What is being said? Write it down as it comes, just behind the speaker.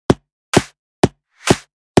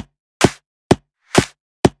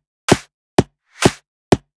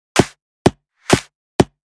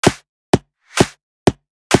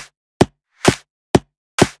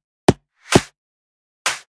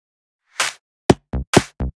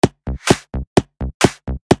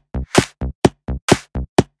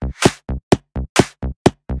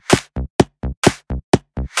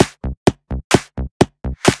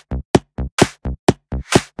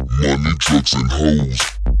drugs, and hoes.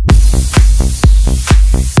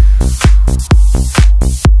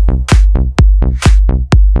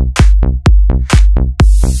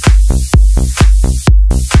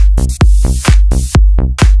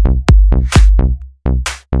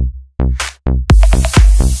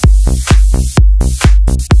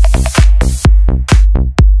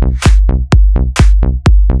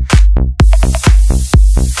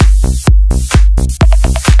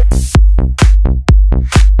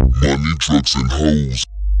 Money, drugs, and hoes.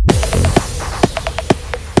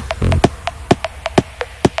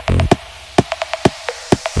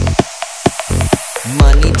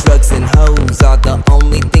 Money, drugs, and hoes are the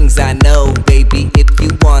only things I know. Baby, if you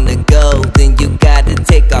wanna go, then you gotta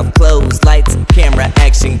take off clothes. Lights, camera,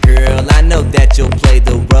 action, girl, I know that you'll play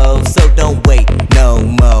the role. So don't wait no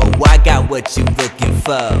more, I got what you looking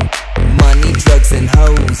for. Money, drugs, and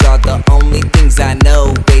hoes are the only things I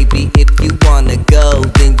know. Baby, if you wanna go,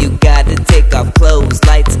 then you gotta take off clothes.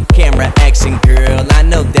 Lights, camera, action, girl, I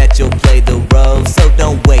know that you'll play the role. So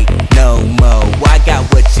don't wait no more, I got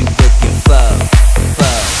what you looking for.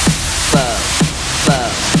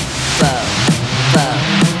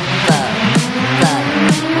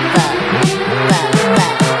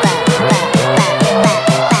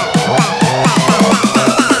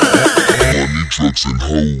 Money, drugs, and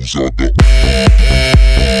hoes are the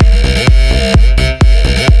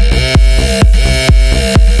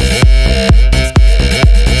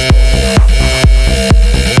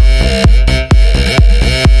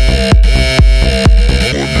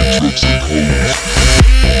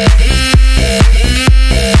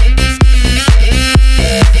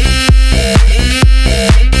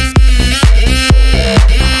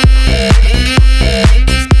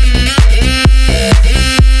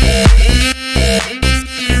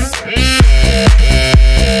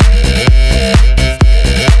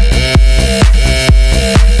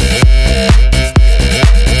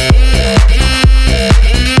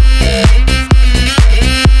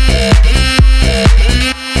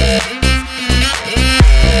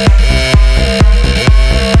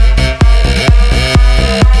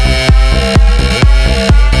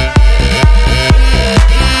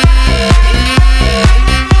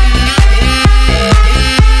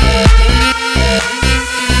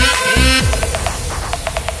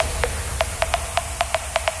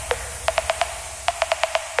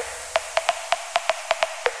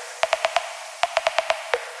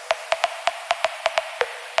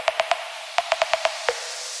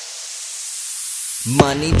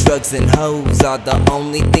Money, drugs, and hoes are the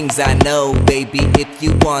only things I know. Baby, if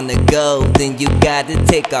you wanna go, then you gotta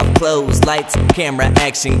take off clothes. Lights, camera,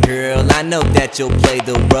 action, girl, I know that you'll play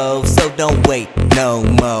the role. So don't wait no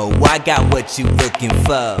more, I got what you looking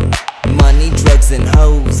for. Money, drugs, and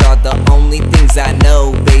hoes are the only things I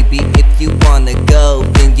know. Baby, if you wanna go,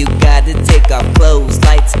 then you gotta take off clothes.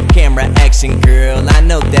 Lights, camera, action, girl, I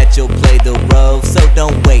know that you'll play the role. So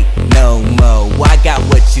don't wait no more, I got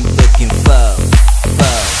what you looking for.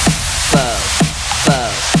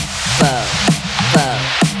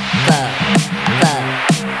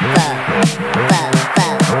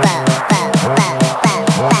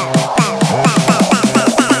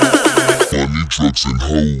 Money, drugs, and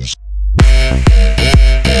hoes.